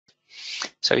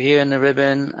So here in the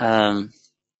ribbon, I'm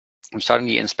starting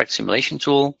the inspect simulation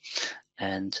tool,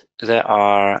 and there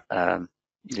are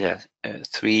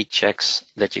three checks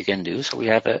that you can do. So we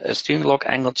have a steering lock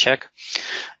angle check.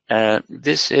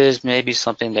 This is maybe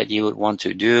something that you would want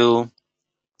to do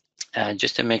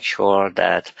just to make sure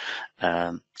that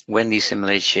when these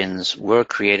simulations were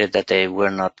created, that they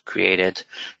were not created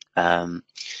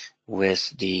with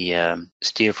the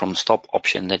steer from stop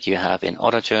option that you have in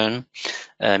AutoTURN,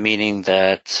 meaning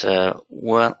that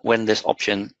when this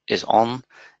option is on,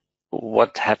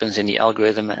 what happens in the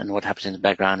algorithm and what happens in the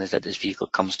background is that this vehicle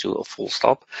comes to a full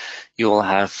stop. You will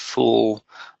have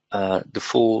the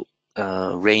full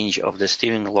range of the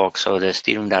steering lock, so the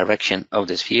steering direction of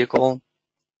this vehicle.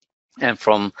 And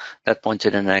from that point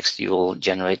to the next, you will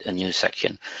generate a new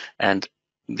section. And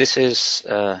this is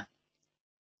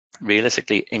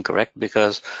realistically incorrect,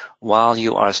 because while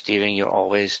you are steering, you're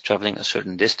always traveling a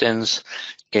certain distance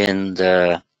in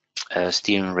the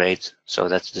steering rate. So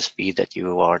that's the speed that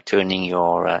you are turning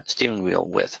your steering wheel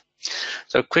with.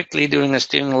 So quickly doing a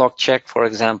steering lock check, for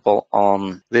example,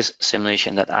 on this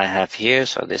simulation that I have here.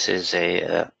 So this is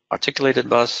a articulated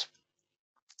bus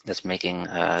that's making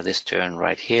this turn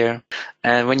right here.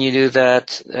 And when you do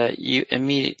that, you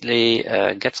immediately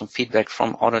get some feedback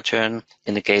from AutoTURN,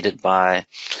 indicated by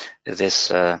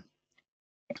this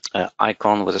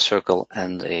icon with a circle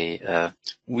and a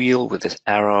wheel with this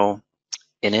arrow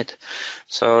in it.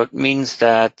 So it means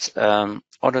that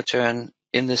AutoTURN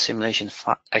in the simulation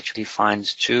actually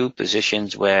finds two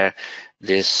positions where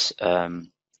this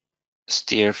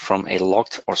steer from a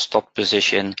locked or stopped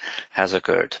position has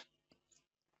occurred.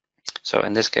 So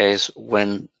in this case,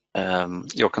 when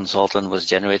your consultant was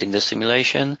generating the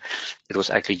simulation, it was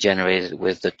actually generated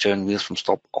with the turn wheels from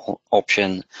stop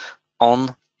option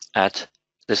on at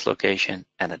this location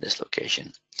and at this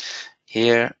location.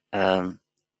 Here,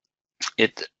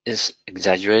 it is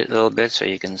exaggerated a little bit, so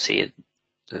you can see it,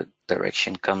 the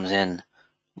direction comes in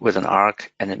with an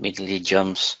arc and immediately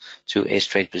jumps to a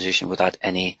straight position without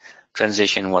any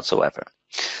transition whatsoever.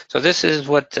 So this is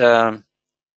what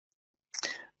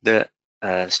the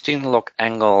steering lock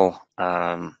angle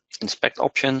inspect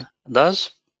option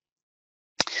does.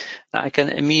 Now I can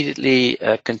immediately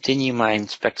continue my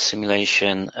inspect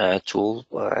simulation tool.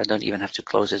 I don't even have to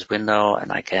close this window,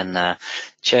 and I can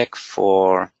check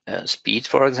for speed,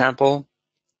 for example.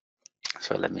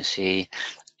 So let me see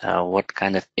what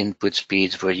kind of input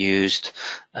speeds were used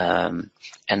and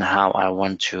how I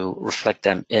want to reflect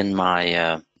them in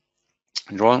my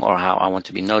drawing, or how I want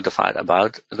to be notified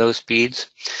about those speeds.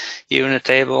 Here in the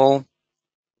table,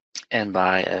 and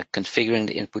by configuring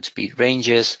the input speed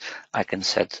ranges, I can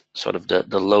set sort of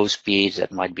the low speeds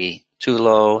that might be too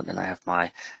low. Then I have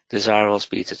my desirable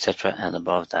speeds, etc. And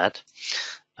above that,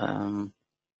 in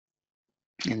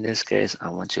this case, I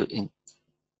want to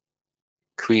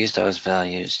increase those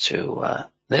values to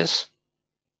this.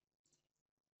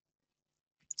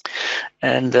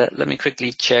 And let me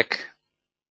quickly check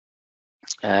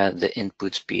the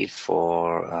input speed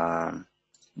for,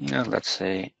 let's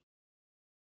say,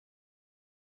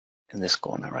 in this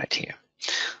corner right here.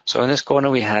 So in this corner,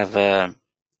 we have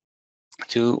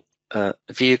two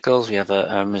vehicles. We have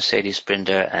a Mercedes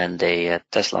Sprinter and a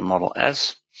Tesla Model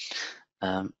S.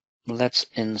 Let's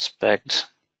inspect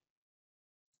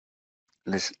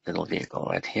this little vehicle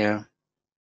right here.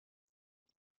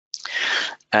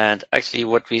 And actually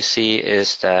what we see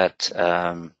is that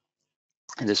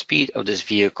the speed of this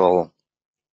vehicle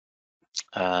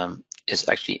is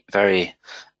actually very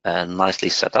nicely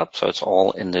set up. So it's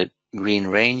all in the green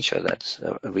range, so that's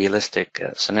a realistic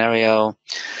scenario.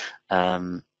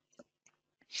 But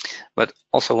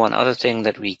also one other thing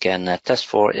that we can test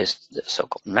for is the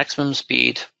so-called maximum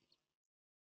speed.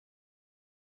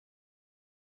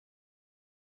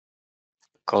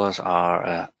 Colors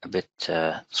are a bit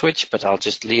switched, but I'll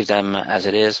just leave them as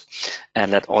it is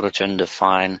and let AutoTURN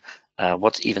define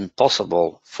what's even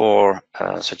possible for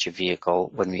such a vehicle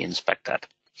when we inspect that.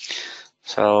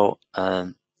 So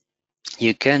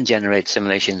you can generate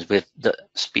simulations with the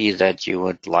speed that you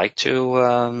would like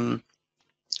to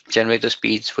generate the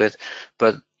speeds with,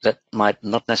 but that might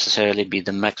not necessarily be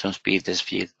the maximum speed this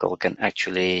vehicle can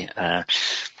actually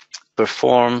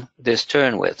perform this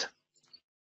turn with.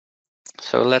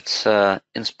 So let's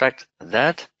inspect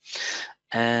that.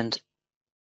 And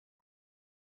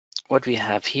what we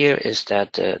have here is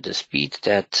that the speed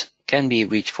that can be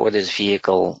reached for this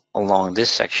vehicle along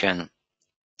this section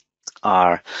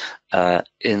are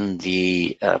in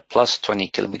the plus 20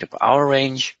 km/h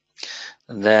range.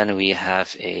 And then we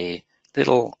have a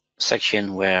little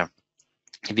section where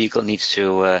the vehicle needs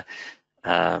to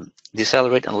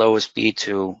decelerate and lower speed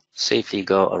to safely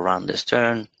go around this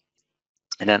turn,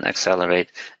 and then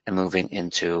accelerate and moving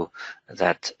into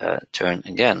that turn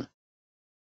again.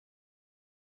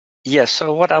 Yes,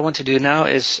 so what I want to do now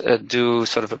is do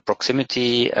sort of a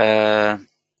proximity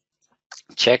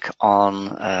check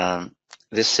on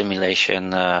this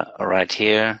simulation right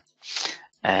here,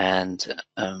 and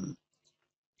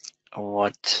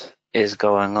what is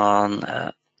going on.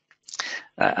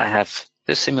 I have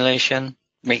this simulation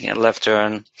making a left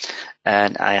turn,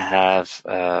 and I have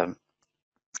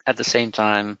at the same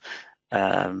time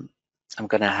I'm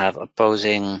going to have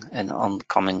opposing and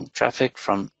oncoming traffic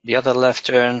from the other left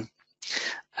turn,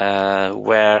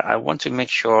 where I want to make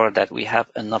sure that we have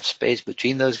enough space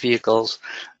between those vehicles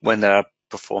when they're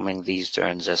performing these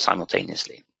turns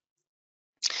simultaneously.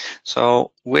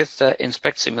 So with the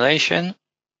inspect simulation,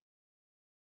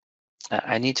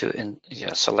 I need to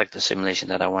select the simulation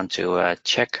that I want to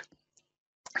check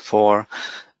for.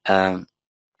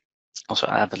 Also,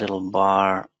 I have a little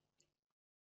bar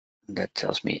that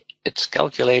tells me it's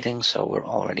calculating, so we're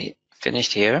already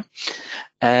finished here.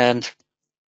 And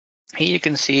here you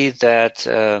can see that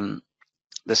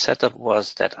the setup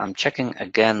was that I'm checking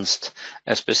against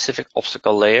a specific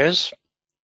obstacle layers,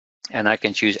 and I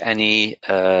can choose any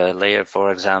layer,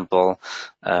 for example,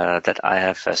 that I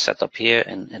have set up here.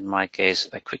 In my case,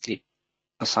 I quickly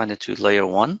assign it to layer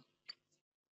 1,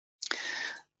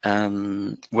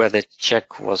 where the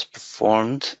check was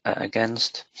performed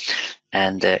against.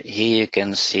 And here you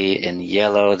can see in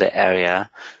yellow the area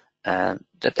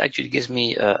that actually gives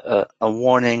me a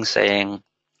warning saying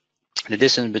the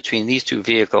distance between these two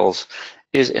vehicles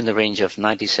is in the range of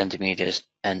 90 centimeters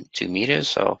and 2 meters.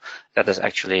 So that is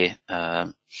actually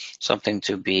something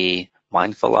to be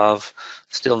mindful of.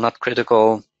 Still not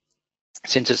critical,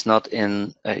 since it's not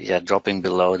in dropping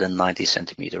below the 90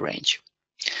 centimeter range.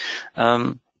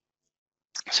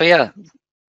 So yeah,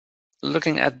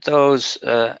 looking at those,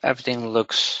 everything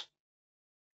looks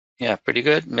pretty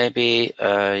good. Maybe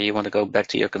you want to go back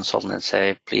to your consultant and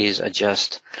say, please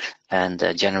adjust and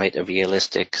generate a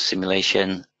realistic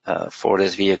simulation for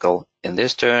this vehicle in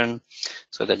this turn,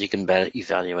 so that you can better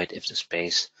evaluate if the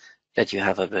space that you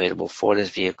have available for this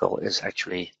vehicle is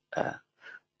actually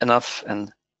enough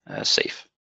and safe.